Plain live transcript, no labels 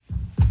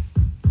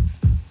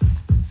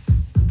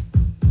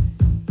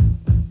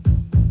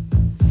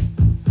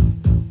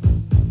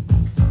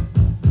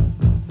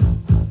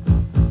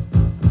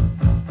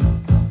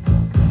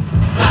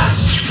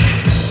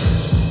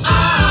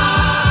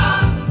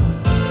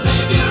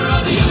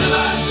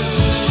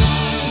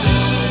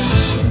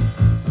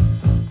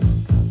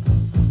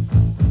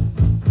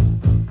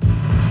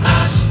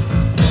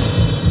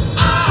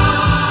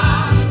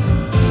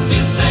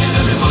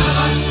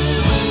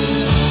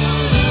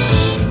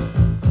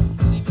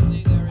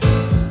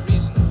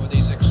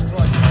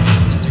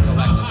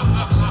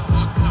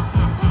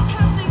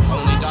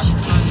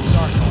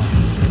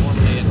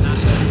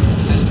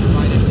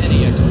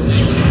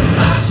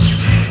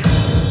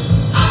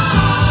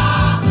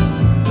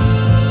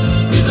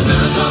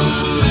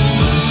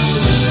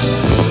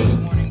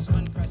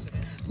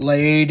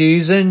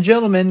Ladies and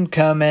gentlemen,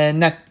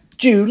 coming at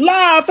you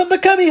live from the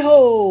cubby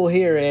hole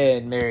here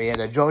in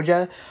Marietta,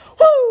 Georgia.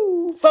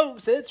 Woo!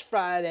 Folks, it's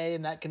Friday,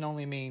 and that can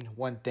only mean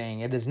one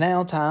thing. It is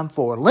now time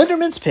for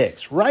Lenderman's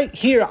Picks, right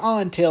here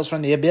on Tales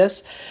from the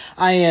Abyss.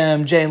 I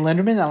am Jay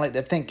Lenderman. I'd like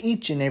to thank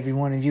each and every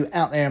one of you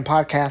out there in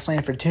podcast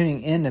land for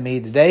tuning in to me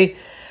today.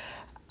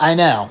 I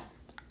know,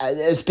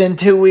 it's been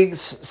 2 weeks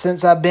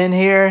since I've been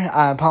here.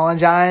 I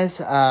apologize.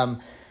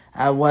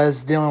 I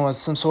was dealing with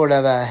some sort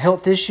of a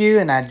health issue,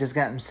 and I just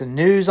gotten some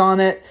news on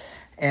it.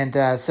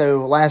 And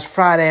so last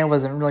Friday, I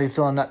wasn't really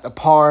feeling up to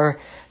par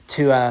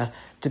to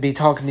be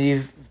talking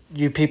to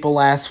you people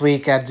last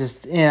week. I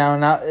just,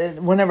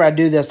 whenever I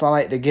do this, I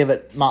like to give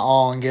it my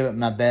all and give it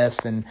my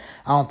best. And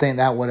I don't think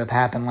that would have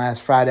happened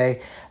last Friday.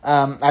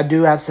 I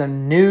do have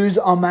some news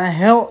on my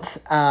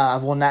health. I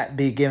will not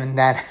be giving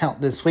that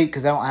out this week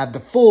because I don't have the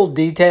full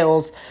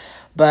details.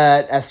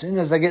 But as soon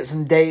as I get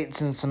some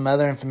dates and some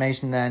other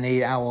information that I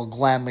need, I will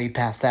gladly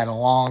pass that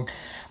along.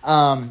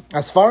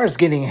 As far as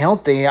getting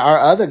healthy, our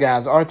other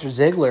guys, Arthur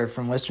Ziegler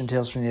from Western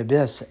Tales from the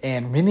Abyss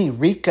and Rennie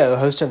Rico,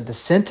 host of The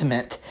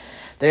Sentiment,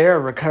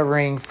 they're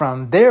recovering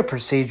from their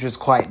procedures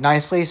quite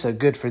nicely, so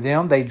good for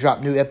them. They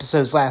dropped new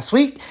episodes last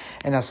week.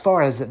 And as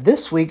far as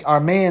this week, our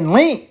man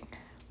Link,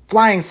 he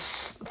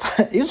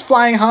was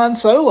flying Han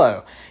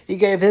Solo. He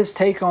gave his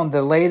take on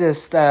the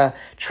latest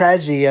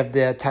tragedy of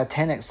the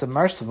Titanic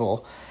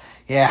submersible.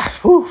 Yeah,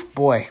 whew,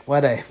 boy,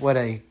 what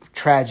a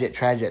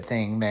tragic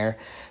thing there.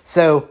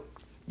 So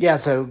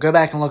go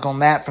back and look on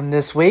that from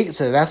this week.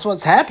 So that's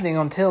what's happening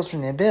on Tales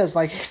from the Abyss.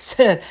 Like I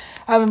said,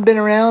 I haven't been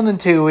around in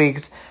 2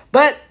 weeks.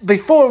 But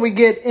before we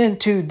get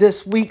into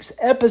this week's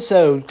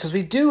episode, because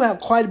we do have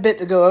quite a bit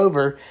to go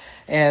over,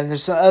 and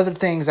there's some other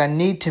things I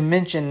need to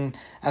mention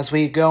as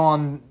we go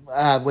on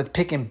with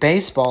picking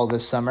baseball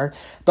this summer.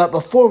 But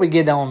before we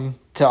get on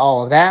to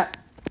all of that,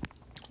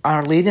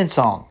 our lead-in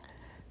song,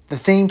 the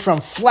theme from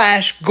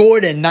Flash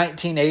Gordon,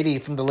 1980,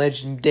 from the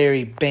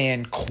legendary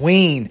band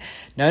Queen.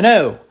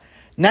 No,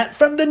 not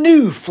from the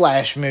new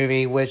Flash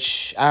movie,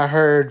 which I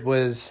heard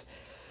was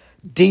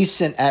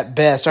decent at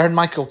best. I heard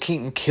Michael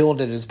Keaton killed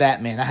it as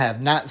Batman. I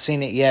have not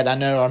seen it yet. I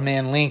know our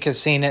man Link has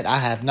seen it. I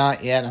have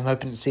not yet. I'm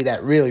hoping to see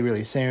that really,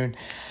 really soon.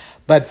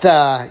 But,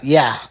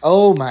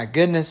 oh my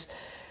goodness.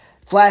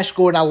 Flash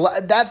Gordon,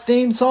 that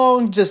theme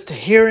song, just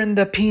hearing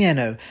the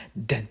piano.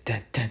 Dun,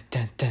 dun, dun,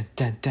 dun, dun,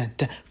 dun, dun,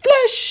 dun.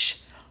 Flash!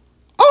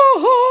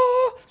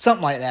 Oh!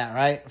 Something like that,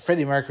 right?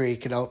 Freddie Mercury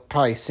could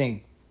probably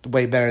sing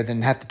way better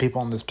than half the people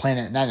on this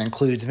planet, and that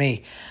includes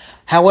me.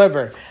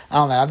 However, I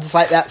don't know, I just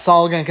like that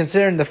song, and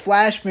considering the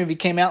Flash movie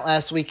came out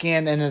last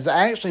weekend and is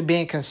actually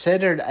being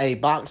considered a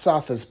box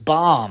office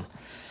bomb.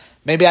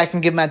 Maybe I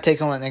can give my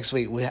take on it next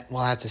week.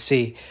 We'll have to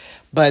see.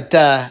 But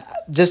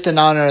just in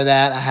honor of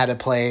that, I had to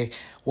play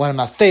one of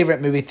my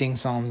favorite movie theme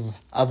songs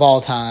of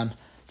all time,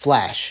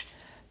 Flash,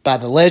 by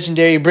the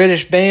legendary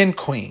British band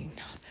Queen.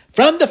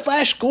 From the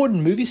Flash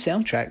Gordon movie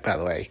soundtrack, by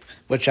the way,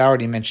 which I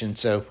already mentioned,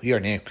 so you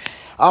already knew.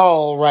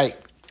 All right,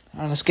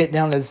 let's get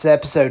down to this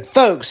episode.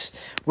 Folks,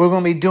 we're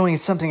going to be doing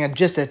something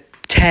just a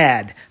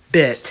tad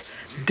bit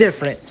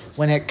different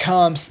when it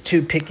comes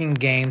to picking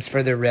games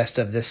for the rest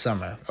of this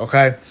summer,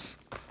 okay?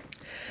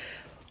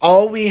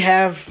 All we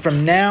have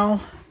from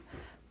now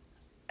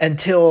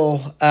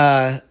until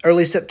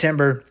early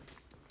September,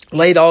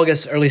 late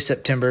August, early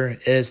September,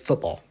 is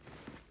football.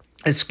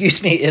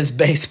 Is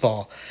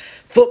baseball.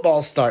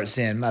 Football starts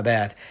in, my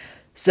bad.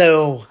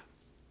 So,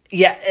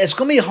 yeah, it's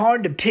going to be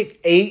hard to pick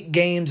 8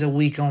 games a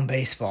week on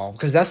baseball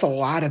because that's a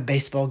lot of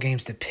baseball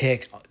games to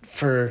pick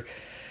for,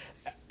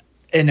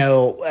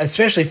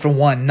 especially for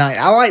one night.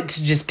 I like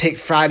to just pick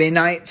Friday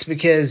nights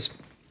because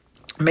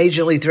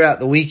majorly throughout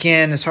the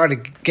weekend, it's hard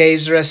to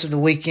gauge the rest of the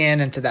weekend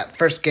until that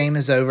first game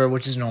is over,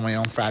 which is normally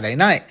on Friday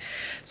night.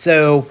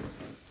 So,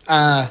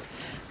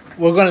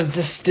 we're going to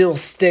just still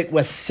stick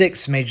with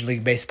 6 Major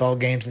League Baseball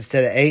games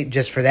instead of 8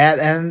 just for that.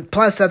 And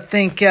plus, I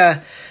think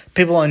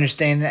people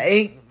understand that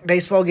 8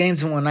 baseball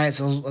games in one night is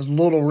a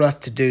little rough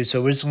to do.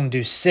 So we're just going to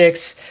do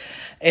 6.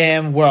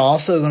 And we're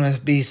also going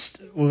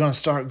to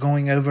start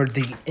going over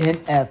the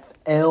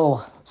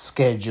NFL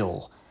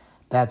schedule.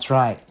 That's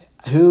right.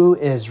 Who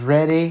is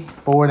ready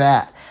for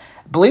that?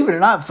 Believe it or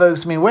not,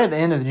 folks, we're at the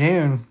end of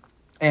June,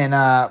 and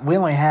we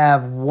only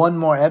have one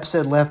more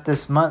episode left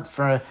this month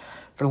for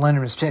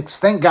Lenderman's Picks.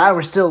 Thank God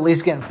we're still at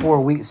least getting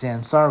 4 weeks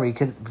in. Sorry,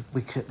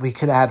 we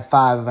could have had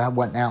 5 if I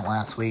wasn't out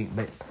last week,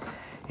 but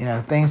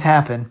things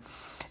happen.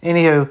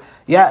 Anywho,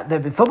 yeah,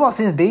 the football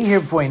seems to be here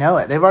before you know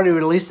it. They've already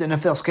released the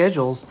NFL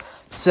schedules.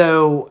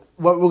 So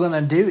what we're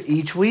going to do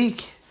each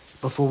week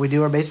before we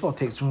do our baseball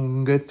picks, we're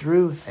going to go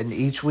through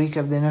each week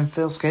of the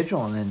NFL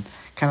schedule and then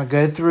kind of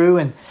go through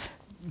and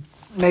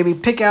maybe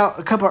pick out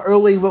a couple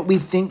early what we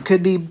think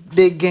could be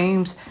big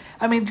games.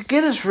 To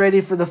get us ready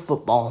for the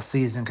football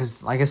season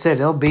because, like I said,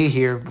 it'll be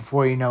here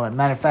before you know it.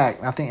 Matter of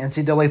fact, I think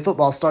NCAA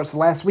football starts the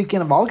last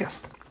weekend of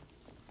August.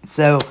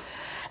 So,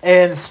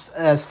 and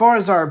as far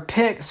as our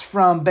picks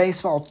from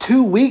baseball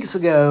 2 weeks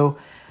ago,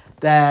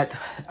 that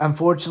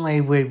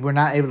unfortunately we're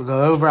not able to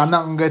go over. I'm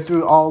not going to go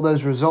through all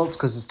those results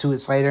because it's 2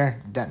 weeks later.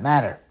 It doesn't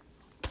matter.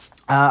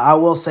 I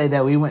will say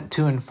that we went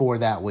 2-4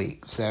 that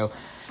week, so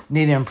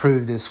need to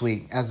improve this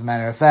week, as a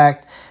matter of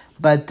fact.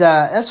 But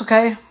that's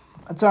okay.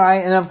 That's all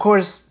right. And of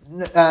course,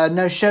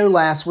 no show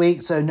last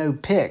week, so no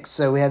picks.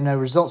 So we have no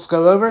results to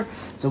go over.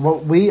 So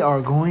what we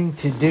are going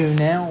to do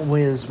now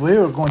is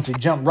we're going to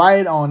jump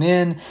right on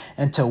in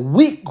into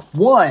week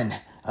 1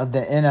 of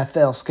the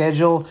NFL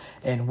schedule.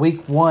 And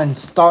week 1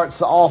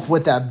 starts off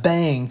with a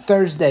bang.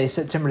 Thursday,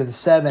 September the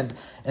 7th,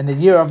 in the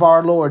year of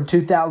our Lord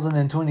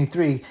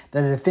 2023,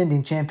 the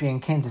defending champion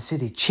Kansas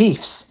City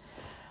Chiefs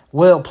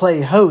will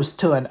play host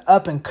to an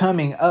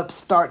up-and-coming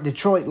upstart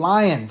Detroit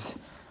Lions.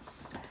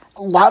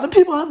 A lot of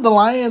people have the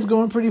Lions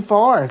going pretty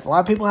far. A lot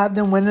of people have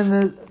them winning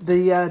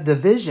the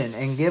division.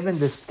 And given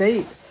the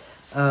state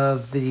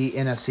of the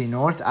NFC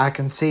North, I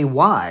can see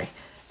why.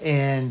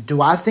 And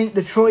do I think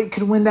Detroit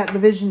could win that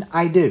division?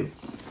 I do.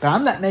 But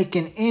I'm not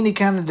making any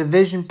kind of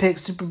division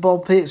picks, Super Bowl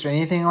picks, or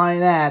anything like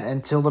that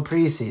until the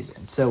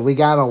preseason. So we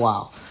got a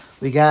while.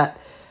 We got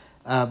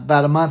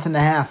about a month and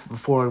a half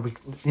before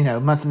a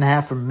month and a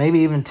half or maybe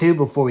even 2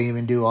 before we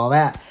even do all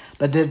that.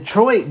 But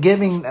Detroit,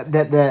 giving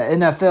that the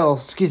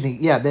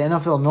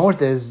NFL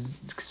North is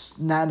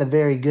not a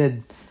very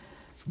good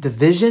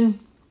division.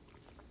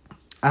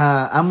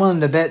 I'm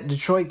willing to bet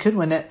Detroit could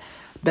win it.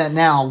 But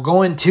now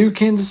going to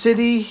Kansas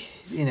City,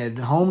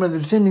 home of the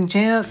defending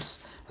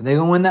champs, are they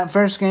going to win that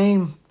first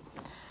game?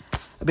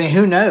 I mean,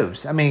 who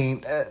knows? I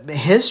mean,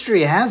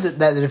 history has it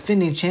that the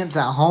defending champs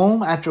at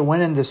home after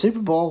winning the Super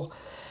Bowl.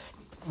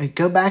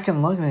 Go back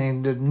and look. I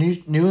mean, the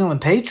New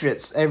England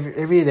Patriots,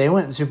 every year they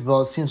went to the Super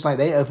Bowl, it seems like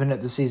they opened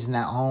up the season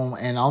at home,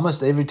 and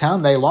almost every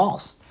time they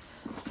lost.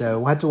 So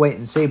we'll have to wait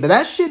and see. But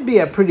that should be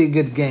a pretty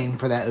good game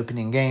for that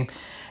opening game.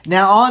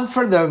 Now on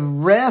for the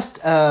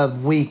rest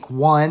of week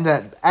 1.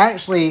 That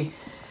actually,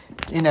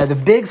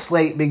 the big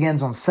slate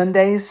begins on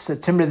Sunday,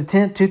 September the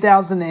 10th,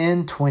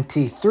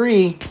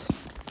 2023.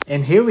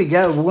 And here we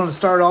go. We're going to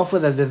start off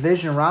with a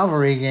division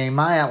rivalry game.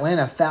 My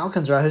Atlanta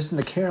Falcons are hosting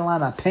the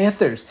Carolina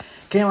Panthers.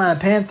 Carolina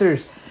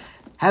Panthers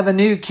have a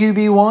new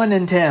QB1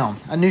 in town,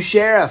 a new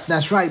sheriff.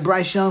 That's right,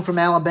 Bryce Young from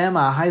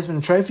Alabama, a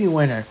Heisman Trophy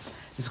winner.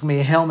 It's going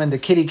to be helming the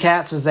Kitty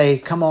Cats as they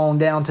come on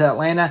down to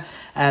Atlanta,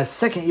 as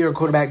second-year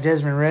quarterback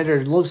Desmond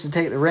Ridder looks to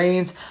take the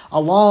reins,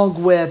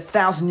 along with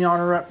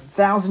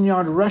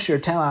 1,000-yard rusher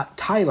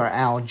Tyler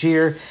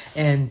Algier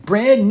and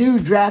brand-new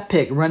draft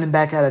pick running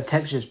back out of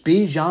Texas,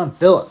 Bijan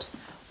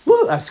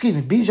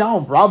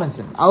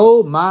Robinson.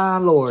 Oh, my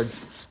Lord.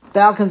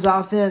 Falcons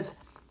offense,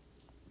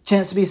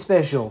 chance to be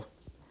special.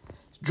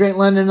 Drake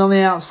London on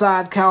the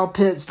outside, Kyle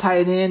Pitts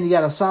tight end. You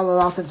got a solid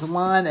offensive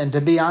line, and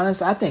to be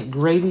honest, I think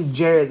Grady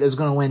Jarrett is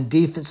going to win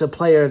Defensive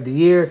Player of the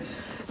Year.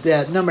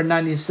 That number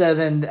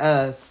 97,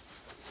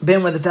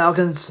 been with the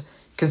Falcons,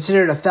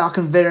 considered a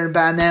Falcon veteran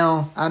by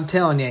now. I'm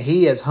telling you,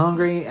 he is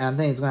hungry, and I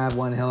think he's going to have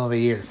one hell of a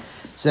year.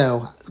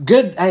 So,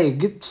 good,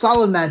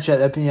 solid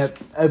matchup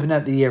open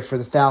up the year for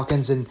the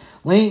Falcons. And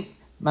Link,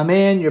 my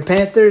man, your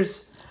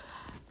Panthers,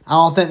 I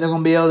don't think they're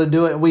going to be able to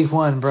do it week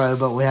 1, bro,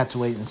 but we have to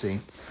wait and see.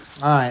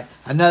 All right,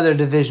 another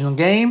divisional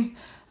game.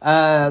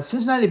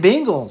 Cincinnati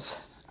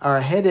Bengals are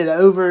headed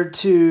over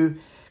to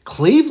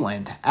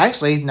Cleveland.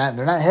 Actually,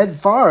 they're not headed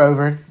far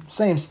over,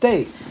 same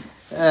state.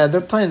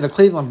 They're playing the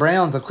Cleveland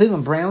Browns. The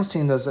Cleveland Browns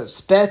team is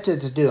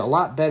expected to do a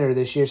lot better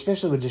this year,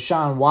 especially with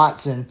Deshaun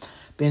Watson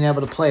being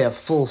able to play a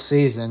full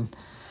season.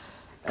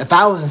 If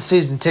I was a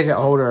season ticket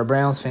holder or a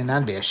Browns fan,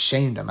 I'd be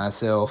ashamed of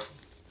myself.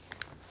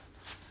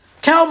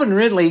 Calvin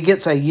Ridley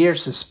gets a year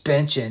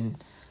suspension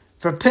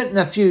for putting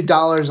a few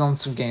dollars on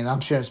some games. I'm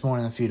sure it's more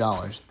than a few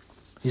dollars.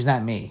 He's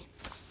not me.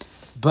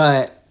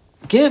 But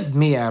give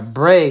me a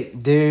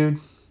break, dude.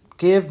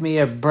 Give me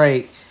a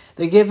break.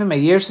 They give him a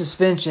year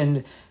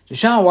suspension.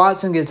 Deshaun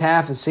Watson gets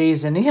half a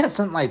season. He has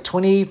something like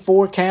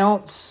 24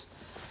 counts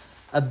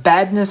of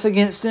badness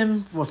against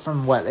him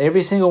from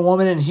every single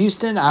woman in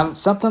Houston?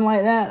 Something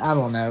like that? I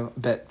don't know.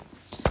 But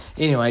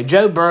anyway,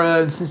 Joe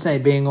Burrow and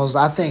Cincinnati Bengals,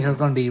 I think, are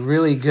going to be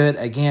really good.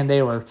 Again,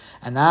 they were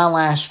an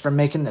eyelash from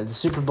making the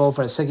Super Bowl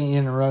for a second year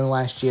in a row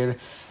last year.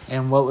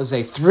 And what was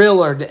a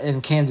thriller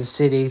in Kansas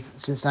City,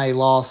 Cincinnati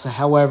lost.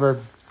 However,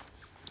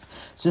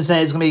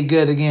 Cincinnati is going to be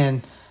good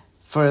again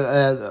for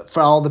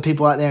all the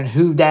people out there in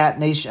Who Dat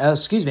Nation.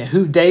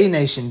 Who Day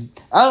Nation.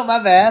 Oh,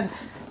 my bad.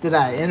 Did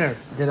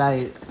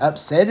I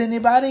upset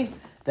anybody?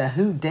 The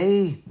Who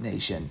Day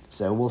Nation.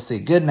 So we'll see.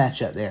 Good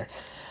matchup there.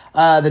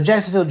 The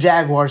Jacksonville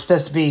Jaguars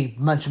supposed to be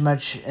much,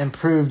 much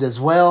improved as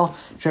well.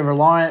 Trevor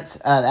Lawrence.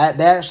 They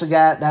actually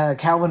got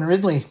Calvin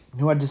Ridley,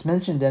 who I just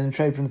mentioned, in a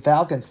trade from the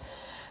Falcons.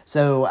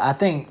 So I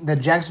think the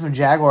Jacksonville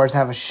Jaguars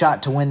have a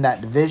shot to win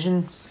that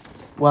division.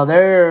 Well,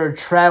 they're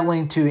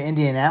traveling to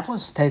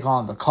Indianapolis to take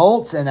on the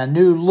Colts and a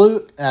new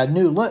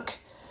look.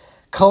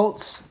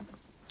 Colts,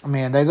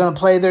 they're going to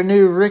play their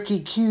new rookie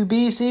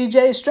QB,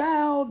 C.J.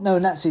 Stroud. No,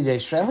 not C.J.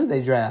 Stroud. Who did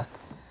they draft?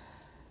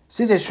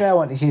 C.J. Stroud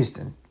went to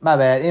Houston. My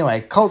bad.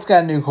 Anyway, Colts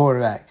got a new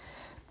quarterback.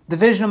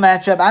 Divisional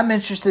matchup. I'm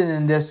interested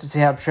in this to see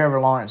how Trevor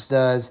Lawrence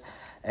does.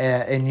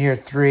 in year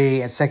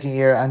 3 and second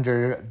year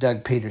under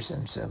Doug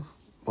Peterson. So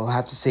we'll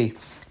have to see.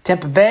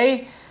 Tampa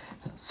Bay,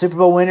 Super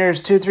Bowl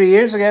winners 2 or 3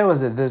 years ago.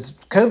 Was it the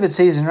COVID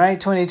season, right?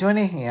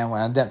 2020? Yeah,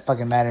 well, it doesn't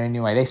fucking matter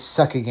anyway. They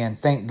suck again.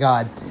 Thank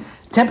God.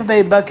 Tampa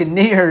Bay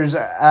Buccaneers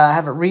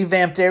have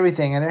revamped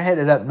everything, and they're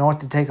headed up north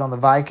to take on the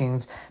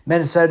Vikings.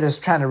 Minnesota's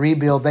trying to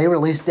rebuild. They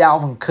released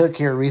Dalvin Cook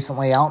here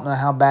recently. I don't know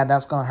how bad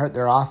that's going to hurt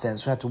their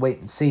offense. We have to wait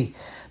and see.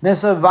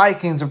 Minnesota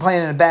Vikings are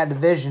playing in a bad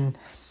division.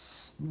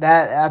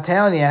 That, I'm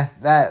telling you,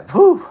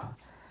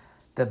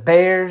 the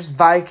Bears,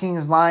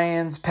 Vikings,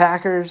 Lions,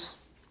 Packers.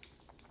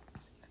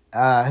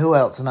 Who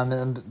else?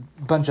 And a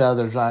bunch of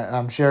others,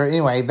 I'm sure.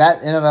 Anyway,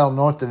 that NFL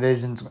North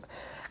division's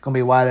going to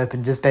be wide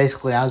open. Just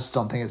basically, I just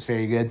don't think it's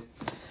very good.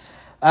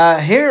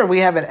 Here we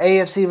have an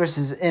AFC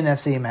versus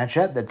NFC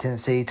matchup. The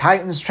Tennessee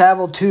Titans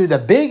travel to the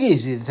Big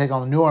Easy to take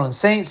on the New Orleans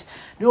Saints.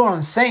 New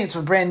Orleans Saints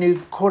with brand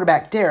new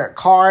quarterback Derek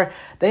Carr.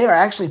 They are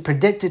actually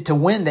predicted to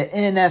win the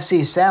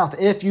NFC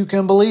South, if you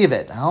can believe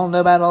it. I don't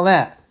know about all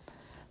that.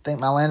 I think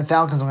my Atlanta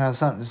Falcons will have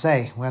something to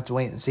say. We'll have to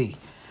wait and see.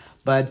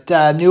 But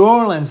New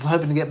Orleans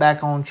hoping to get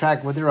back on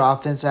track with their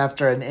offense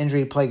after an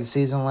injury-plagued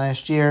season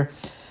last year.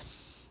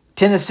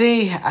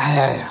 Tennessee,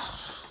 their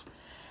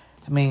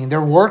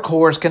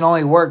workhorse can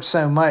only work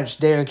so much.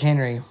 Derrick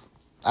Henry,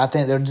 I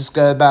think they'll just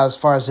go about as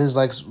far as his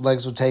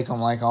legs will take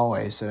them, like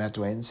always. So we have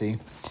to wait and see.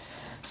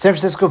 San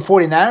Francisco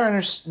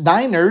 49ers,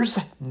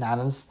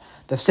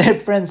 the San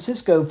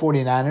Francisco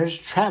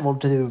 49ers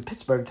traveled to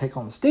Pittsburgh to take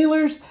on the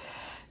Steelers.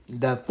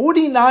 The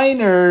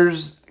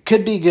 49ers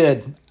could be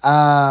good.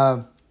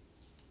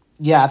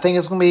 Yeah, I think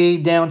it's going to be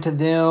down to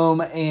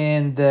them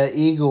and the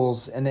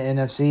Eagles in the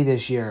NFC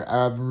this year.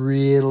 I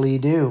really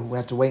do. We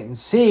have to wait and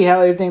see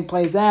how everything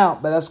plays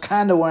out, but that's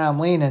kind of where I'm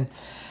leaning.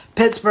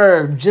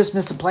 Pittsburgh just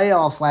missed the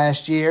playoffs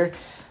last year.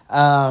 They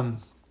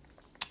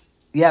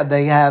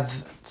have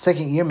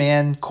second-year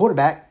man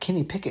quarterback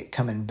Kenny Pickett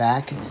coming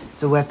back,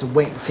 so we have to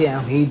wait and see how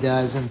he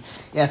does. And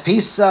yeah, if he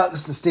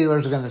sucks, the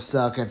Steelers are going to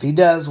suck. If he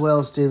does well,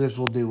 the Steelers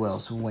will do well,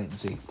 so we'll wait and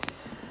see.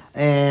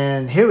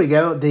 And here we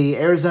go. The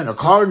Arizona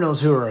Cardinals,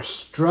 who are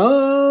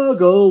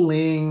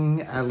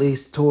struggling, at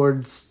least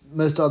towards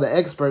most all the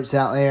experts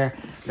out there,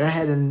 they're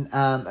heading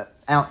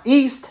out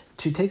east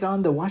to take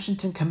on the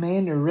Washington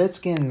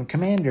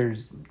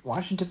Commanders,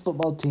 Washington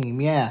football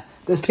team. Yeah,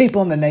 those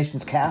people in the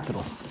nation's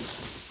capital.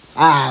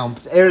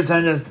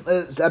 Arizona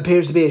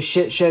appears to be a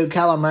shit show.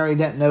 Kyler Murray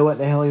doesn't know what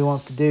the hell he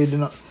wants to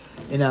do.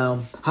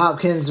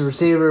 Hopkins, the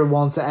receiver,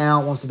 wants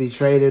out, wants to be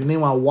traded.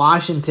 Meanwhile,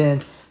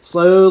 Washington,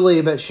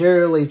 slowly but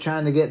surely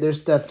trying to get their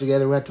stuff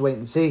together. We have to wait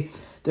and see.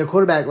 Their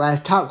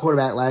top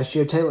quarterback last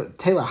year, Taylor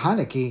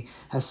Heineke,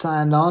 has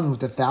signed on with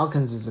the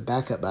Falcons as a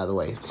backup, by the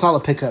way.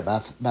 Solid pickup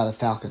by the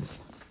Falcons.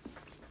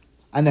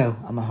 I know,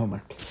 I'm a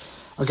homer.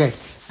 Okay,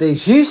 the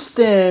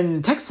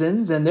Houston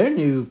Texans and their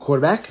new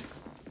quarterback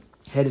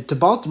headed to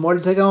Baltimore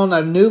to take on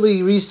a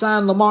newly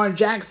re-signed Lamar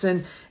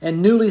Jackson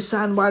and newly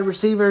signed wide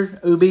receiver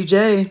OBJ,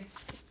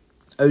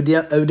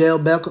 Odell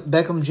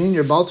Beckham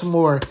Jr.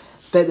 Baltimore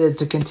expected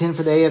to contend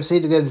for the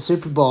AFC to go to the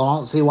Super Bowl. I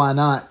don't see why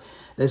not.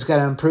 They've got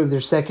to improve their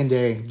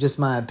secondary, just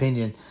my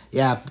opinion.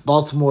 Yeah,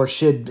 Baltimore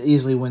should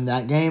easily win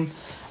that game.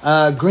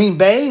 Green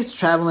Bay is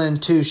traveling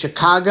to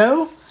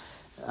Chicago.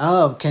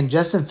 Oh, can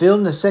Justin Field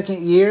in the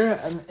second year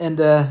in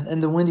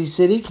the Windy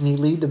City, can he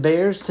lead the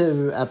Bears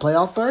to a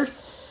playoff berth?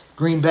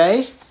 Green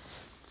Bay,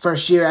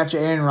 first year after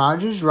Aaron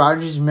Rodgers.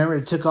 Rodgers,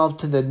 remember, took off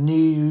to the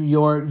New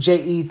York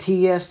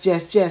Jets.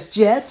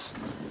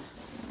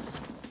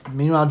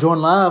 Meanwhile,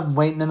 Jordan Love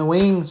waiting in the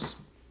wings.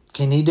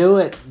 Can he do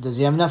it? Does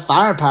he have enough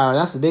firepower?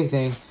 That's the big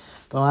thing.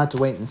 But we'll have to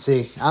wait and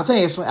see. I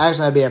think it's actually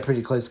going to be a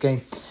pretty close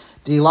game.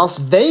 The Las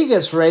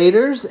Vegas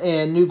Raiders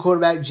and new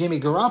quarterback Jimmy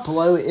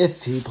Garoppolo,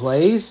 if he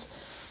plays,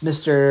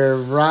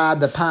 Mr. Ride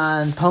the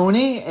Pine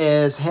Pony,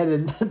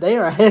 they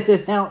are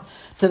headed out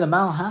to the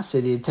Mile High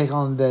City to take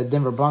on the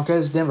Denver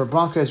Broncos. Denver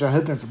Broncos are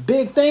hoping for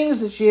big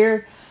things this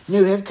year.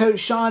 New head coach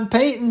Sean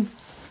Payton.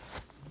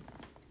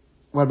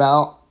 What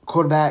about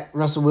quarterback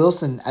Russell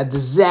Wilson? A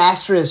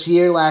disastrous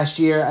year last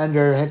year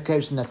under head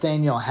coach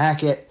Nathaniel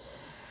Hackett.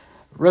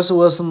 Russell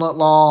Wilson looked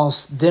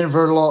lost.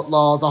 Denver looked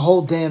lost. The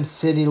whole damn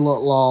city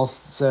looked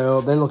lost.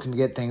 So they're looking to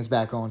get things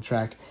back on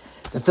track.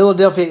 The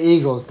Philadelphia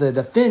Eagles, the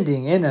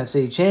defending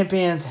NFC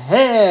champions,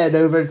 head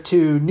over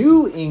to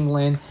New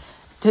England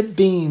to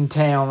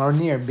Beantown, or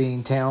near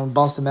Beantown,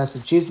 Boston,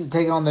 Massachusetts,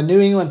 take on the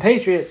New England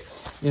Patriots.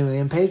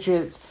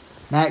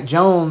 Mac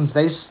Jones,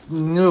 they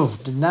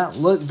did not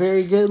look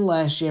very good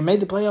last year.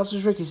 Made the playoffs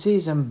his rookie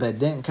season, but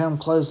didn't come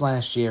close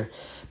last year.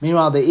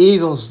 Meanwhile, the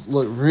Eagles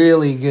look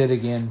really good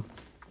again.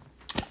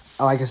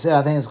 Like I said,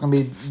 I think it's going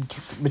to be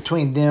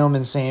between them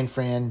and San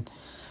Fran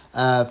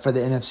for the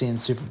NFC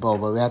and Super Bowl,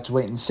 but we have to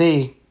wait and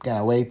see. Got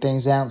to weigh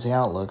things out and see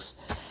how it looks.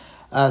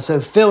 So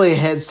Philly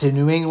heads to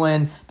New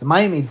England. The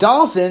Miami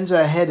Dolphins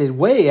are headed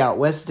way out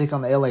west to take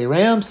on the LA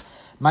Rams.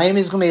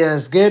 Miami's going to be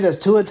as good as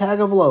Tua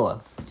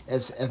Tagovailoa.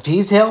 If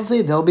he's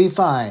healthy, they'll be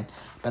fine.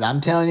 But I'm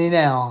telling you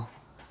now,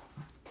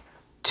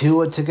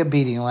 Tua took a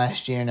beating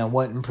last year and it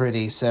wasn't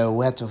pretty. So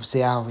we'll have to see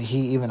how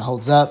he even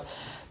holds up.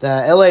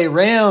 The LA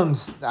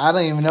Rams, I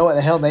don't even know what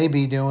the hell they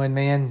be doing,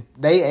 man.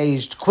 They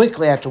aged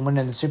quickly after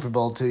winning the Super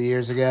Bowl 2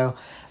 years ago.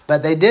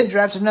 But they did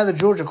draft another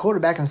Georgia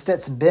quarterback in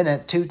Stetson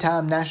Bennett,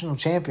 2-time national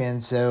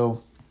champion.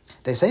 So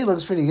they say he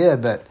looks pretty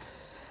good, but,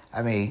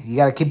 I mean, you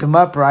got to keep him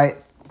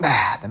upright.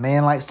 The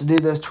man likes to do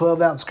those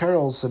 12-ounce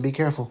curls, so be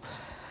careful.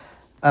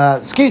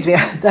 Excuse me,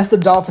 that's the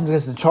Dolphins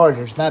against the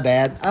Chargers. My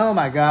bad. Oh,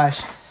 my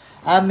gosh.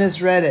 I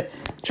misread it.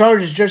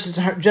 Chargers,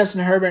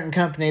 Justin Herbert and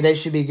company, they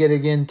should be good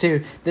again,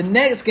 too. The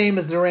next game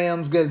is the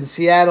Rams go to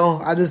Seattle.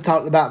 I just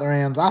talked about the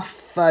Rams. I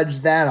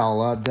fudged that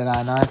all up, did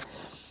I not?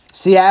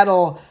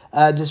 Seattle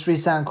just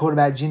re-signed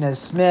quarterback Geno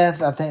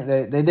Smith. I think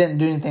they didn't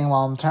do anything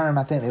long-term.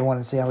 I think they want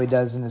to see how he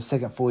does in his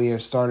second full-year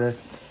starter.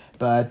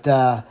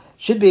 But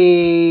should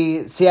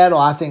be Seattle,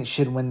 I think,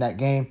 should win that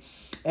game.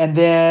 And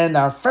then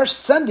our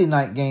first Sunday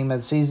night game of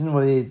the season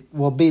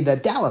will be the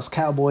Dallas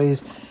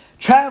Cowboys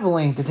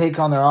traveling to take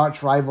on their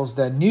arch rivals,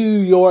 the New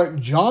York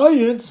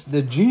Giants,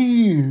 the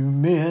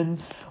G-Men,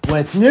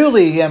 with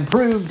newly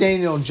improved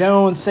Daniel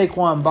Jones,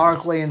 Saquon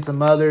Barkley, and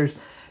some others.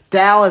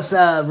 Dallas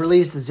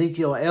released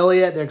Ezekiel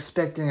Elliott. They're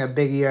expecting a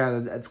big year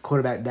out of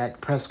quarterback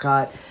Dak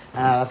Prescott.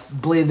 I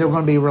believe they're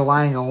going to be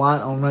relying a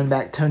lot on running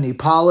back Tony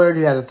Pollard,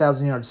 who had a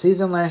 1,000-yard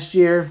season last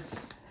year.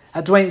 I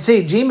have to wait and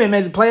see. G-Men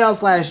made the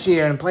playoffs last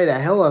year and played a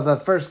hell of a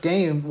first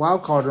game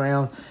wild card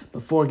round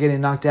before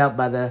getting knocked out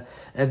by the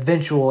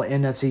eventual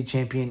NFC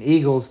champion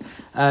Eagles.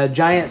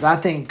 Giants, I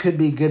think, could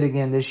be good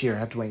again this year. I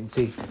have to wait and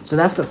see. So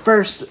that's the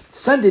first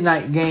Sunday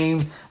night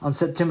game on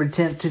September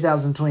 10th,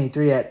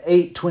 2023 at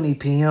 8:20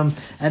 p.m.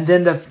 And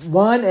then the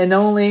one and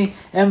only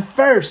and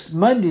first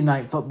Monday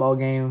night football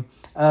game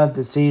of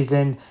the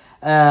season.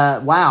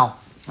 Wow.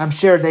 I'm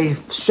sure they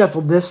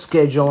shuffled this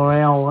schedule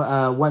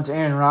around once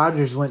Aaron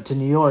Rodgers went to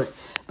New York.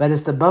 But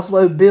it's the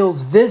Buffalo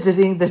Bills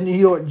visiting the New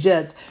York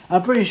Jets.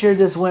 I'm pretty sure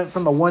this went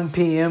from a 1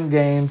 p.m.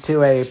 game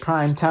to a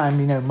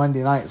primetime,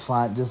 Monday night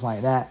slot, just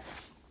like that.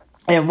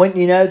 And when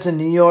it's in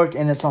New York,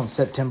 and it's on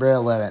September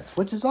 11th,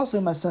 which is also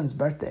my son's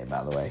birthday,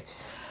 by the way.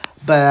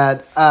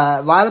 But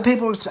a lot of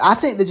people, I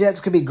think the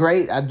Jets could be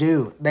great. I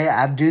do.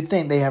 I do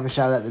think they have a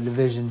shot at the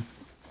division.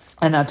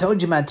 And I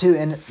told you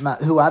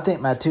who I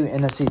think my two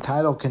NFC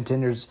title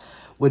contenders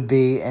would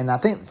be. And I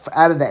think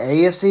out of the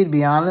AFC, to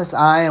be honest,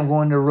 I am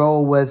going to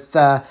roll with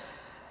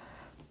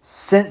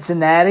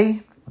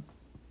Cincinnati.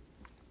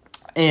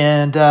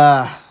 And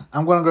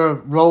I'm going to go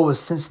roll with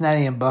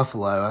Cincinnati and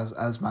Buffalo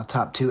as my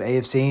top two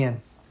AFC.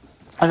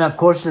 And of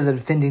course, the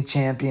defending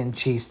champion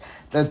Chiefs.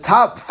 The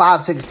top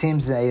 5-6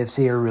 teams in the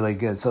AFC are really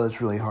good, so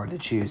it's really hard to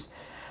choose.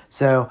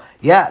 So,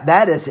 yeah,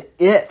 that is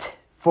it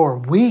for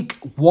week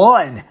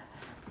 1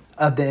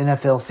 of the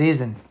NFL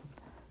season.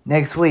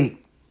 Next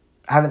week,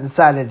 I haven't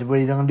decided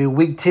whether they're going to do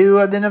week 2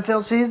 of the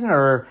NFL season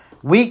or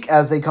week,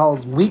 as they call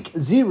it, week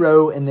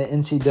 0 in the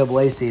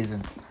NCAA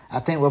season. I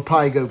think we'll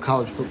probably go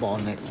college football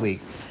next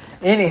week.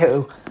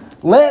 Anywho,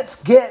 let's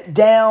get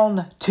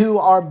down to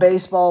our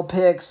baseball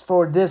picks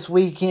for this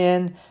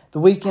weekend. The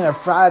weekend of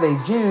Friday,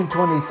 June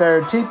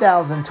 23rd,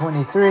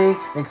 2023.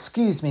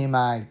 Excuse me,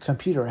 my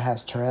computer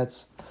has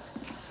Tourette's.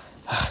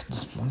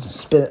 Just wants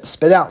to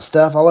spit out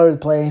stuff all over the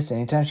place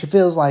anytime she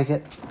feels like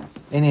it.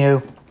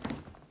 Anywho.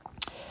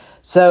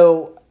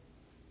 So,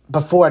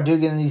 before I do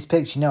get into these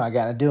picks, I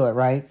got to do it,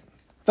 right?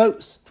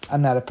 Folks,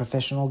 I'm not a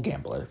professional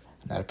gambler.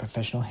 I'm not a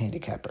professional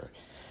handicapper.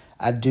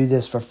 I do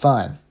this for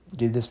fun. I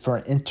do this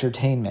for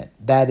entertainment.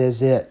 That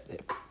is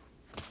it.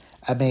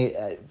 I mean,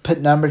 put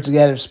numbers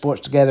together,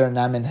 sports together, and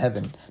I'm in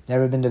heaven.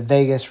 Never been to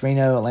Vegas,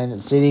 Reno, Atlantic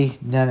City,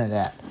 none of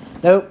that.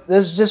 Nope,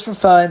 this is just for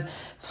fun.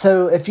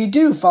 So if you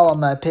do follow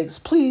my picks,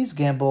 please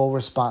gamble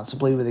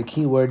responsibly, with the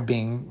key word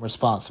being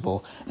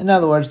responsible. In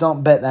other words,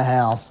 don't bet the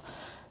house.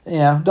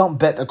 Don't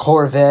bet the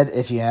Corvette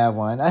if you have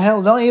one.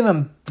 Hell, don't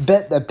even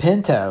bet the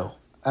Pinto.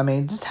 I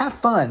mean, just have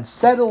fun.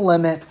 Set a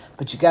limit,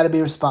 but you got to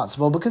be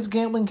responsible because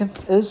gambling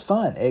is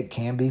fun. It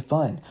can be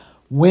fun.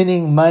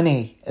 Winning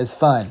money is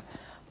fun.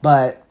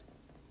 But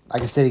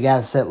like I said, you got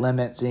to set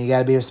limits and you got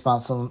to be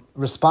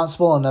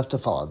responsible enough to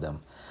follow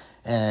them.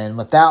 And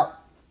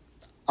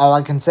all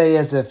I can say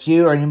is if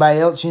you or anybody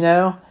else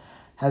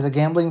has a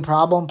gambling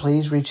problem,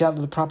 please reach out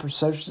to the proper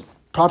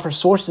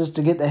sources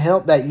to get the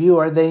help that you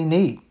or they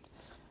need.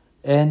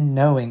 And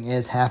knowing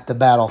is half the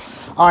battle.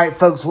 All right,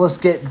 folks, let's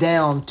get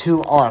down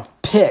to our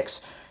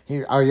picks.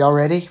 Here, are y'all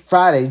ready?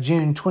 Friday,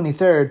 June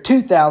 23rd,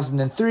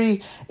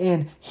 2003,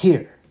 and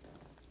here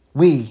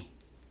we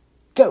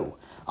go.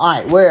 All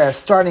right, we're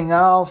starting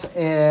off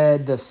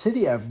in the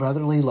city of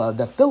brotherly love.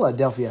 The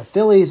Philadelphia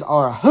Phillies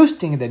are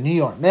hosting the New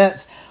York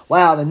Mets.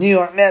 Wow, the New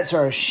York Mets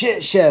are a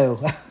shit show.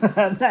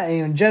 I'm not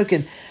even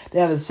joking. They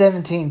have a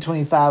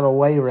 17-25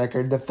 away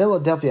record. The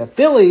Philadelphia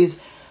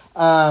Phillies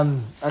are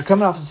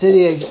coming off a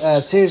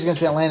series against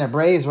the Atlanta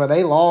Braves where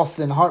they lost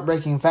in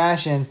heartbreaking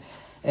fashion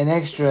in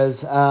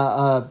extras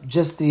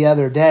just the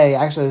other day.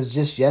 Actually, it was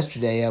just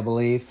yesterday, I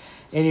believe.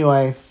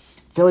 Anyway,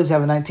 Phillies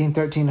have a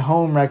 19-13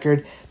 home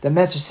record. The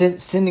Mets are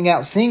sending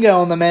out Senga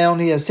on the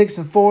mound. He has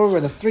 6-4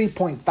 with a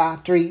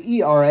 3.53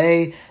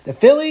 ERA. The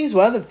Phillies,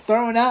 well, they're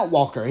throwing out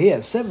Walker. He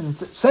has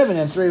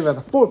 7-3 with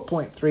a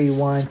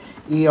 4.31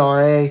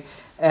 ERA.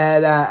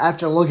 And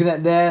after looking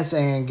at this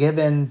and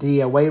given the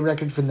away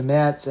record from the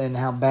Mets and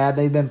how bad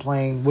they've been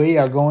playing, we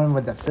are going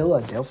with the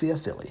Philadelphia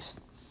Phillies.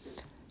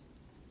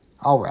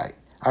 All right.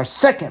 Our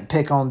second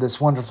pick on this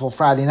wonderful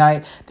Friday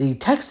night, the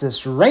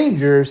Texas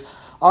Rangers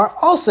are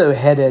also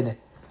headed.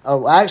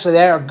 Oh, actually,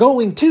 they are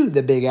going to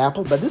the Big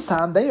Apple, but this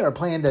time they are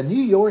playing the New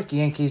York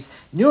Yankees.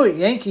 New York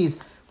Yankees,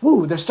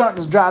 they're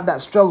starting to drive that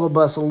struggle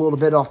bus a little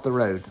bit off the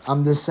road.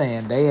 I'm just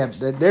saying,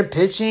 they're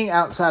pitching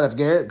outside of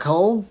Garrett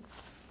Cole.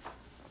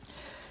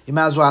 You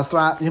might as well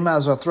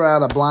throw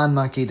out a blind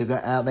monkey to go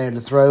out there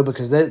to throw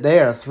because they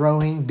are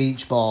throwing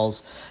beach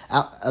balls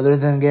out. Other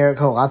than Garrett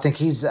Cole, I think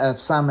he's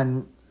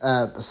Simon.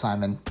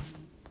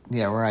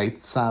 Yeah, right,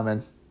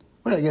 Simon.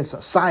 What I guess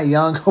a Cy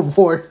Young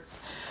Award.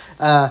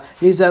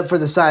 He's up for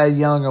the Cy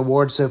Young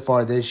Award so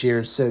far this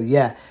year. So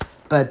yeah,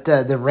 but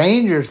the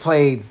Rangers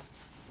played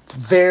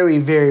very,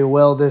 very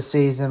well this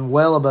season,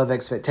 well above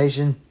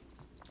expectation.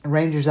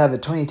 Rangers have a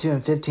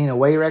 22-15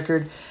 away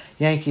record.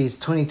 Yankees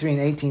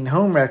 23-18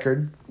 home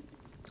record.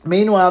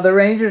 Meanwhile, the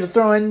Rangers are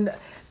throwing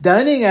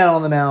Dunning out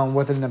on the mound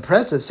with an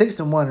impressive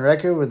 6-1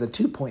 record with a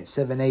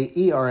 2.78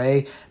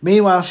 ERA.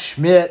 Meanwhile,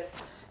 Schmidt,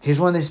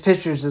 he's one of these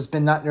pitchers that's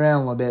been knocked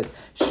around a little bit.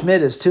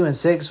 Schmidt is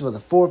 2-6 with a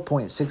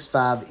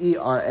 4.65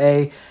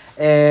 ERA.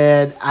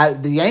 And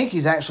the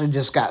Yankees actually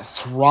just got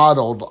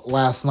throttled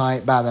last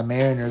night by the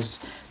Mariners.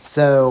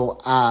 So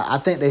I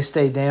think they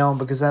stay down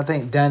because I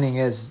think Dunning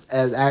is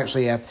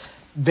actually a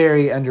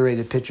very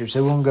underrated pitcher.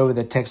 So we're going to go with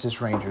the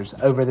Texas Rangers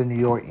over the New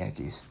York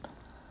Yankees.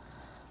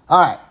 All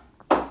right.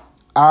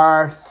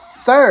 Our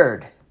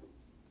third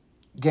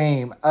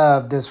game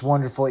of this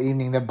wonderful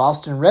evening, the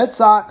Boston Red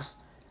Sox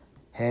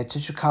head to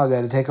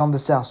Chicago to take on the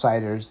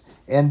Southsiders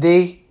and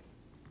the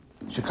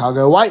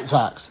Chicago White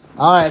Sox.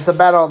 All right, it's the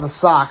battle of the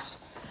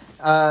Sox.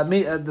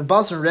 The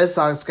Boston Red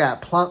Sox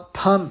got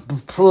pummeled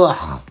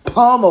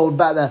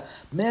by the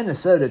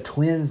Minnesota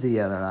Twins the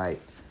other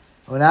night.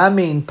 When I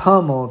mean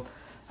pummeled,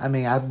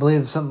 I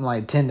believe something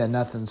like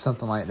 10-0,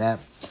 something like that.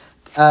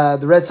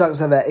 The Red Sox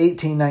have an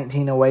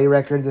 18-19 away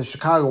record. The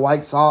Chicago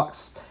White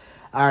Sox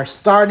are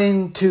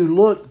starting to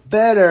look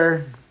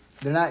better.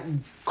 They're not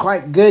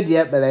quite good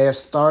yet, but they are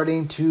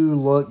starting to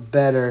look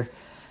better.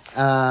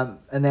 And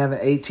they have an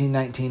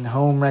 18-19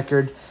 home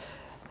record.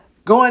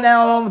 Going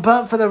out on the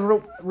pump for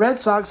the Red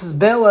Sox is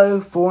Bello,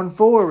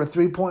 4-4 with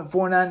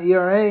 3.49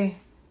 ERA.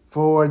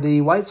 For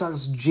the White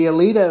Sox,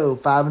 Giolito,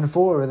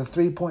 5-4 with a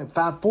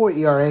 3.54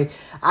 ERA.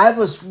 I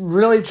was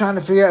really trying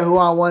to figure out who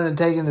I wanted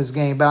to take in this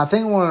game, but I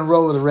think I want to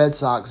roll with the Red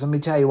Sox. Let me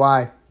tell you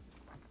why.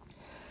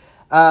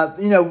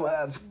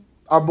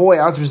 Our boy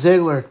Arthur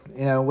Ziegler,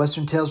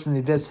 Western Tales from the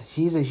Abyss,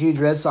 he's a huge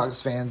Red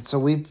Sox fan, so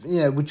we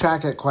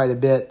track it quite a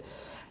bit.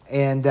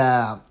 And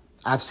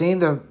I've seen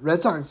the Red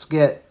Sox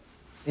get,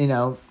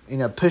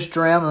 pushed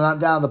around and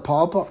knocked down the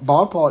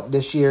ballpark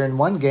this year in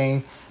one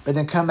game, but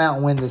then come out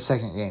and win the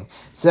second game.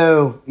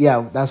 So,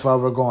 yeah, that's why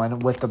we're going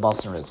with the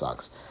Boston Red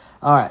Sox.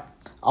 All right,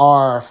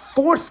 our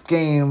fourth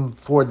game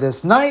for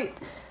this night,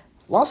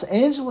 Los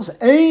Angeles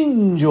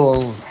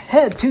Angels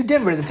head to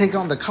Denver to take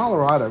on the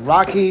Colorado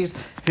Rockies,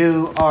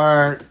 who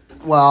are,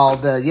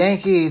 the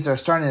Yankees are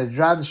starting to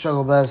drive the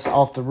struggle bus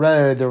off the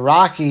road. The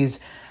Rockies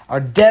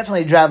are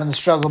definitely driving the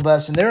struggle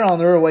bus, and they're on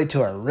their way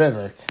to a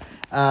river.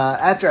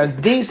 After a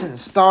decent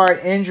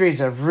start, injuries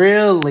have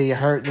really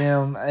hurt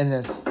them, and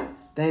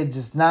they've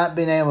just not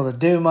been able to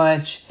do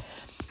much.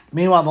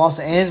 Meanwhile, the Los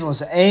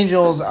Angeles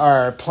Angels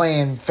are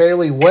playing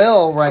fairly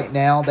well right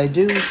now. They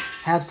do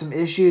have some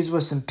issues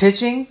with some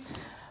pitching,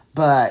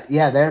 but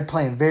yeah, they're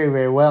playing very,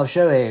 very well.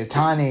 Shohei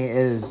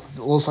Ohtani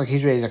looks like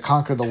he's ready to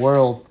conquer the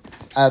world.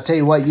 I'll tell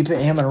you what, you put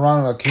him and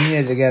Ronald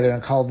Acuna together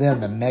and call them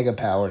the Mega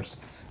Powers.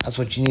 That's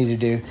what you need to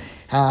do.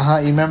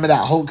 You remember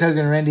that Hulk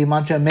Hogan, Randy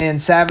Macho Man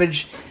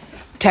Savage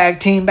tag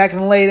team back in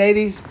the late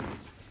 80s?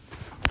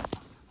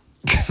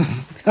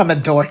 I'm a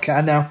dork,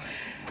 I know.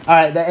 All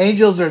right, the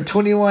Angels are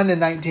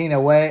 21-19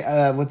 away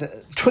with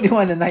a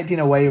 21-19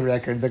 away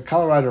record. The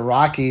Colorado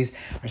Rockies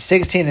are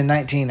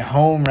 16-19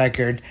 home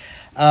record.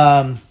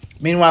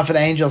 Meanwhile, for the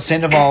Angels,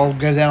 Sandoval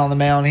goes out on the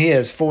mound. He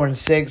is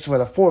 4-6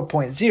 with a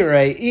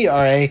 4.08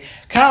 ERA.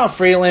 Kyle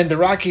Freeland, the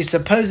Rockies'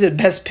 supposed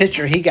best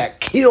pitcher, he got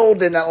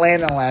killed in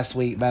Atlanta last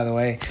week, by the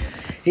way.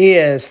 He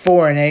is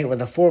 4-8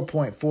 with a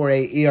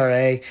 4.48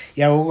 ERA.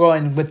 Yeah, we're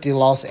going with the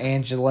Los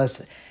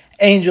Angeles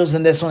Angels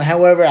in this one.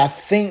 However, I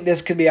think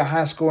this could be a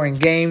high-scoring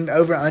game.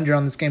 Over-under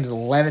on this game is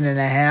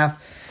 11.5.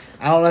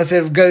 I don't know if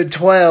it'll go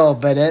 12,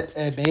 but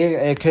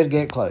it could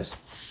get close.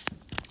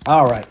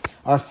 All right,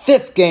 our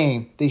fifth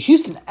game, the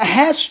Houston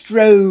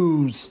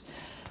Astros.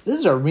 This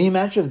is a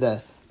rematch of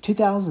the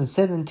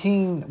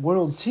 2017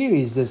 World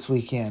Series this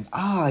weekend.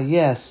 Ah,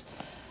 yes,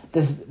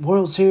 this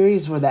World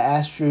Series where the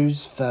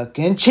Astros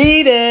fucking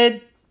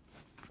cheated.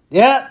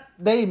 Yep,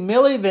 they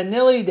Milli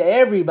Vanilli to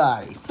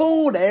everybody,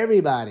 fooled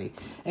everybody.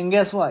 And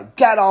guess what?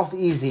 Got off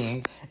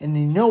easy. And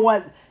you know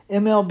what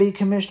MLB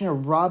Commissioner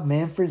Rob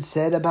Manfred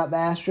said about the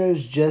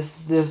Astros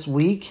just this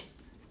week?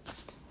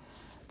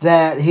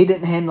 That he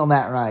didn't handle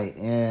that right.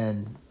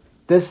 And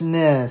this and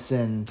this.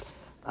 And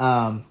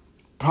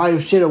probably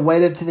should have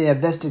waited till the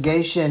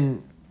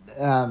investigation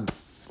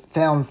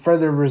found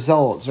further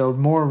results or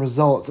more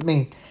results. I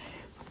mean,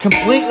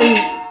 completely...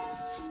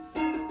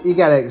 You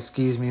gotta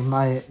excuse me.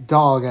 My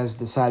dog has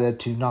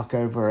decided to knock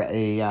over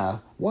a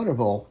water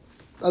bowl.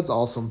 That's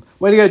awesome.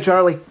 Way to go,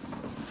 Charlie.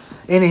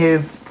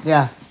 Anywho,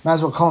 yeah, might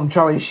as well call him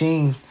Charlie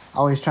Sheen.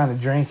 Always trying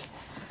to drink.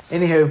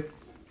 Anywho,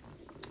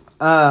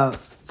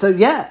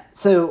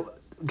 so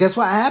guess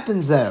what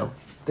happens though?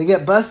 They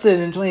get busted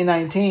in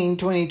 2019.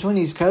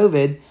 2020's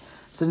COVID.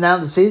 So now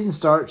the season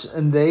starts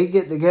and they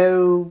get to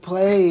go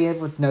play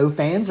with no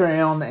fans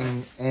around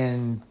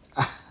and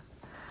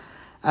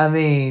I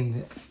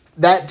mean,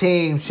 that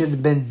team should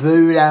have been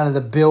booed out of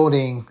the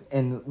building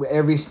in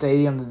every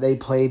stadium that they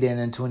played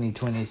in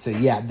 2020. So,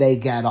 yeah, they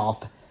got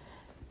off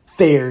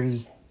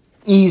very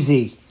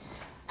easy.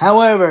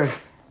 However,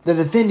 the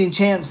defending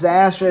champs, the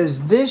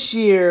Astros, this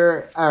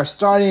year are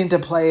starting to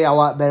play a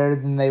lot better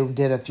than they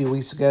did a few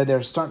weeks ago.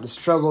 They're starting to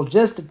struggle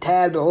just a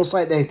tad, but it looks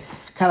like they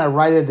kind of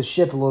righted the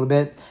ship a little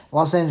bit.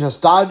 Los Angeles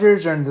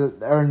Dodgers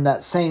are in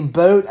that same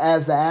boat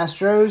as the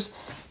Astros.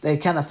 They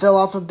kind of fell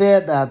off a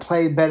bit,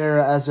 played better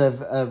as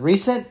of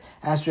recent.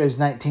 Astros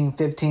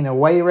 19-15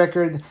 away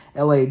record.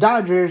 LA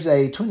Dodgers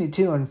a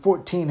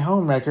 22-14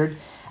 home record.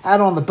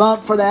 Out on the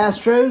bump for the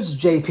Astros,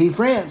 JP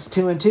France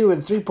 2-2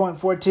 with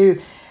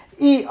 3.42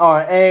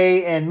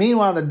 ERA. And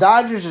meanwhile, the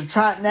Dodgers are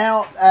trotting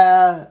out,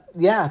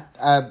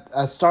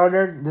 a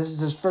starter. This is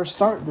his first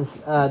start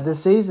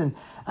this season.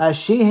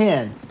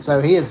 Sheehan.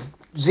 So he is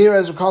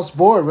zeros across the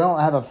board. We don't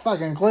have a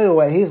fucking clue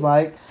what he's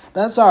like.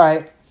 But that's all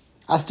right.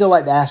 I still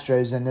like the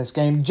Astros in this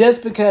game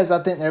just because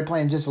I think they're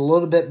playing just a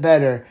little bit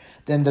better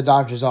than the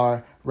Dodgers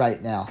are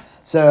right now.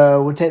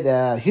 So we'll take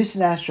the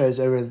Houston Astros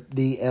over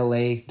the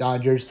LA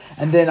Dodgers.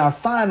 And then our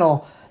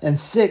final and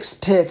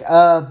sixth pick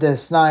of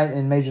this night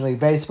in Major League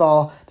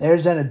Baseball, the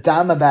Arizona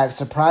Diamondbacks,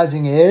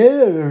 surprising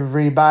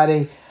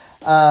everybody,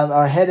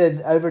 are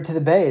headed over to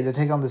the Bay to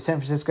take on the San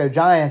Francisco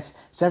Giants.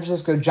 San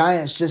Francisco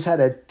Giants just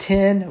had a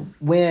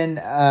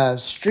 10-win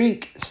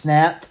streak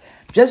snapped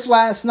just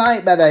last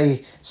night by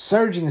the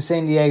surging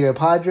San Diego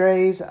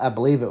Padres. I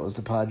believe it was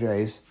the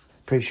Padres.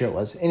 Pretty sure it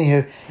was.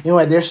 Anyway,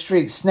 their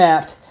streak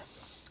snapped.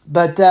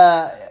 But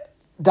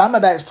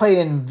Diamondbacks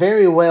playing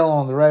very well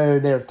on the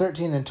road. They're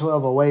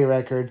 13-12 away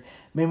record.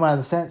 Meanwhile,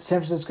 the San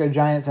Francisco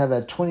Giants have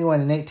a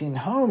 21-18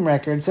 home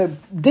record. So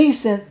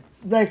decent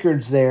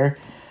records there.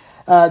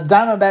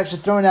 Diamondbacks are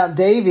throwing out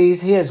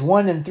Davies. He has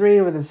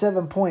 1-3 with a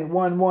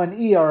 7.11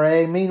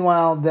 ERA.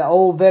 Meanwhile, the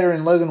old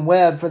veteran Logan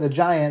Webb for the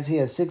Giants, he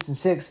has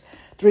 6-6,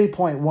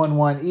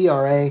 3.11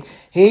 ERA.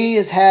 He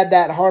has had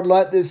that hard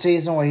luck this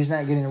season where he's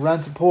not getting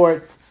run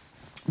support.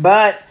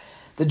 But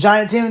the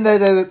Giants, even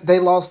though they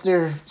lost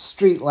their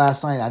streak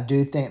last night, I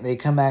do think they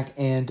come back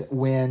and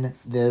win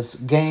this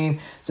game.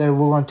 So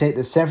we're going to take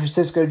the San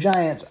Francisco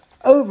Giants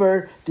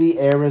over the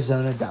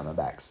Arizona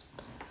Diamondbacks.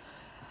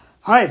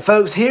 All right,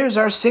 folks, here's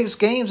our 6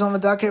 games on the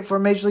docket for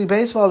Major League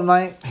Baseball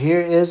tonight.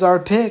 Here is our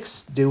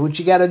picks. Do what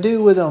you got to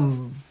do with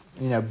them.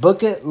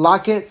 Book it,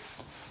 lock it,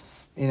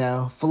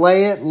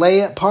 fillet it, lay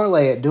it,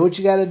 parlay it. Do what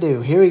you got to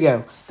do. Here we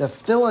go. The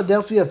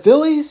Philadelphia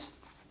Phillies,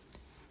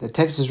 the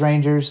Texas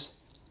Rangers,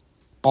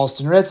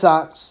 Boston Red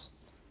Sox,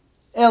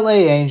 LA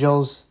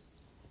Angels,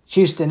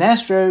 Houston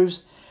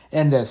Astros,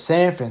 and the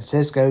San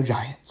Francisco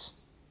Giants.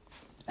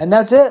 And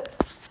that's it.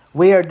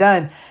 We are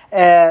done.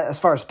 As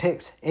far as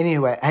picks,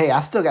 anyway, hey, I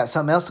still got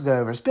something else to go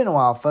over. It's been a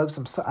while, folks.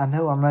 I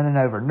know I'm running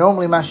over.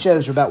 Normally, my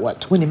shows are about,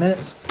 20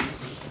 minutes?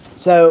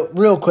 So,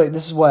 real quick,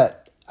 this is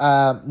what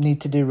I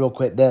need to do real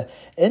quick. The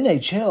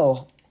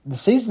NHL, the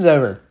season's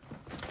over.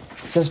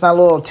 Since my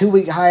little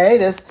 2-week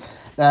hiatus,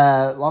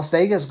 the Las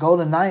Vegas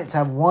Golden Knights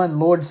have won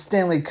Lord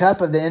Stanley Cup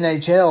of the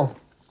NHL.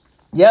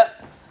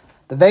 Yep.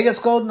 The Vegas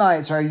Golden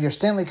Knights are your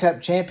Stanley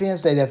Cup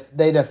champions.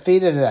 They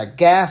defeated a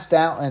gassed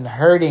out and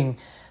hurting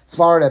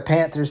Florida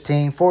Panthers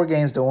team,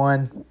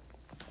 4-1.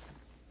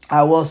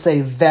 I will say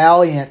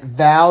valiant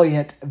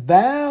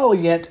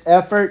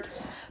effort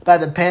by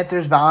the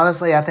Panthers. But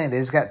honestly, I think they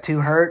just got too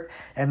hurt.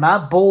 And my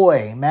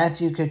boy,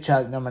 Matthew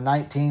Tkachuk, number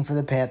 19 for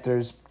the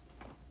Panthers.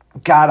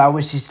 God, I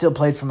wish he still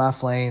played for my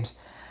Flames.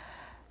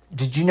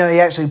 Did you know he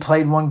actually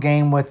played one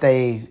game with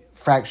a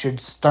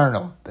fractured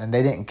sternum? And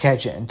they didn't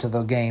catch it until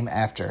the game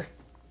after.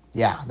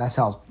 Yeah, that's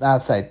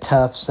a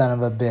tough son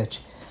of a bitch.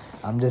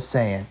 I'm just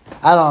saying.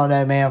 I don't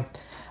know, man.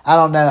 I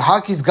don't know.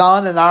 Hockey's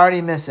gone and I already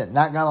miss it.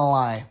 Not going to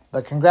lie.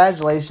 But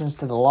congratulations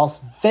to the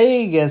Las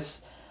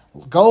Vegas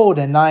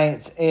Golden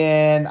Knights.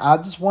 And I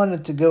just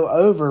wanted to go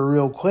over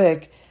real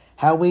quick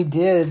how we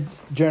did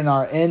during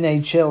our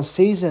NHL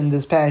season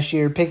this past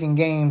year picking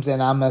games.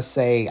 And I must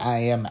say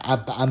I'm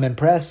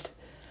impressed.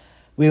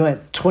 We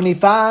went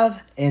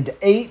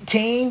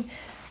 25-18,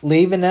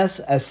 leaving us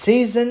a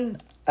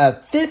season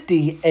of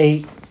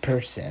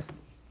 58%.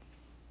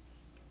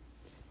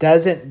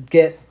 Doesn't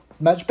get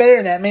much better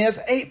than that. I mean,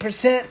 that's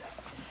 8%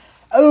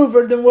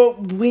 over than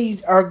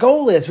what our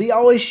goal is. We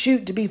always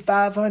shoot to be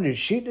 500,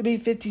 shoot to be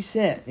 50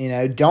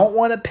 cent. Don't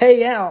want to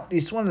pay out. You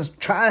just want to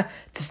try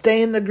to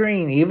stay in the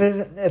green,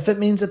 even if it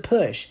means a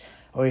push.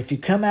 Or if you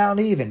come out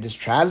even, just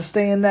try to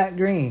stay in that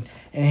green.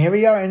 And here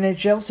we are,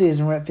 NHL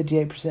season, we're at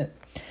 58%.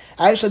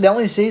 Actually, the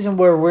only season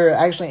where we're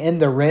actually in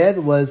the red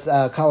was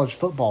college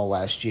football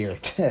last year.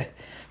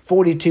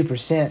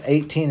 42%,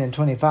 18 and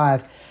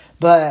 25.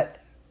 But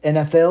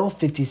NFL,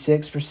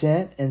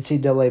 56%.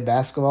 NCAA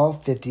basketball,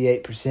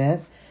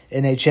 58%.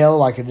 NHL,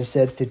 like I just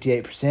said,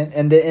 58%.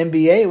 And the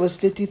NBA was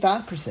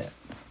 55%.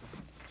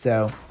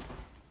 So,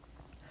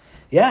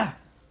 yeah,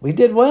 we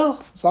did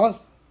well. So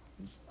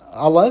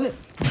I love it.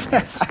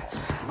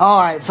 All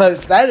right,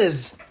 folks, that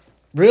is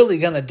really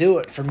going to do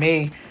it for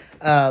me.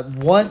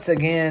 Once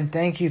again,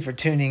 thank you for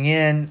tuning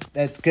in.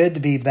 It's good to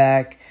be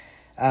back.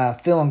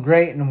 Feeling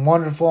great and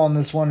wonderful on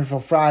this wonderful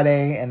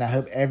Friday, and I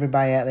hope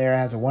everybody out there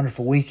has a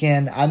wonderful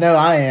weekend. I know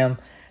I am.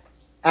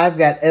 I've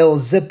got El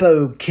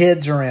Zippo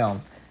kids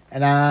around,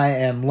 and I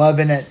am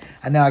loving it.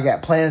 I know I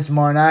got plans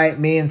tomorrow night.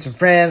 Me and some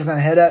friends are going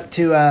to head up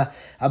to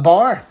a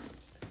bar.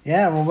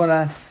 Yeah, we're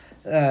going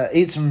to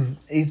eat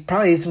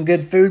some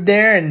good food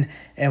there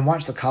and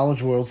watch the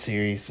College World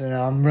Series. And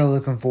I'm really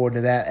looking forward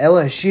to that.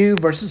 LSU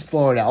versus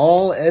Florida,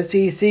 all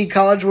SEC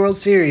College World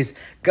Series.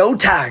 Go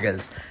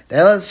Tigers! The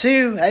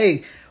LSU,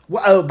 hey.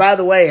 Oh, by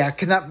the way, I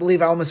cannot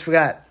believe I almost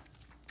forgot.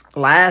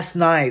 Last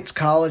night's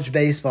college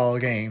baseball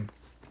game.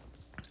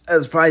 It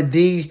was probably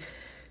the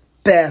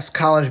best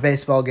college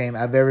baseball game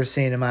I've ever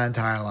seen in my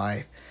entire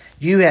life.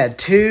 You had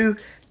two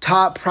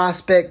top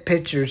prospect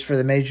pitchers for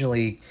the Major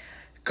League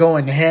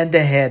going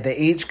head-to-head. They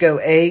each go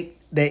 8.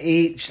 They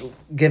each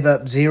give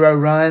up 0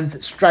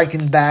 runs,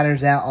 striking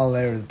batters out all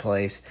over the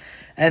place.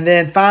 And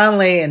then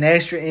finally, in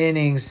extra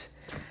innings,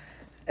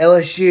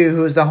 LSU,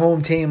 who was the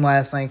home team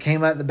last night,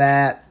 came out the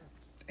bat,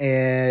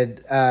 and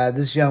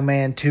this young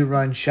man,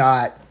 2-run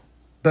shot.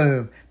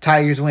 Boom.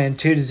 Tigers win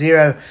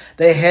 2-0.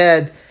 They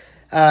head,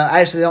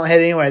 actually they don't head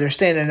anywhere. They're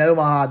staying in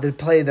Omaha to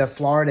play the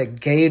Florida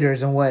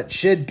Gators in what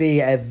should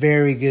be a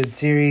very good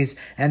series.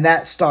 And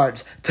that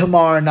starts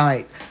tomorrow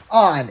night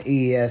on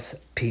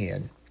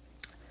ESPN.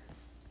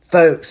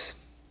 Folks,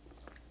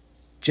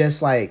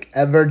 just like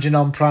a virgin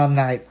on prom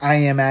night, I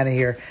am out of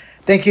here.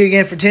 Thank you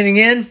again for tuning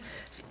in.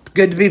 It's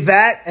good to be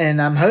back,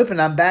 and I'm hoping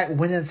I'm back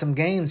winning some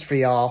games for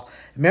y'all.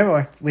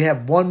 Remember, we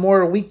have one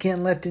more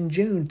weekend left in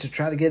June to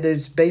try to get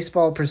those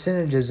baseball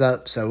percentages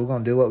up, so we're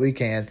going to do what we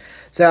can.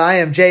 So I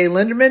am Jay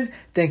Lenderman.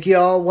 Thank you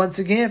all once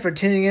again for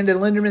tuning in to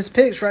Lenderman's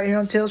Picks right here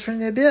on Tales from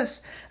the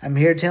Abyss. I'm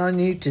here telling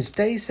you to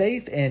stay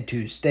safe and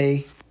to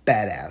stay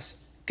badass.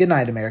 Good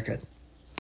night, America.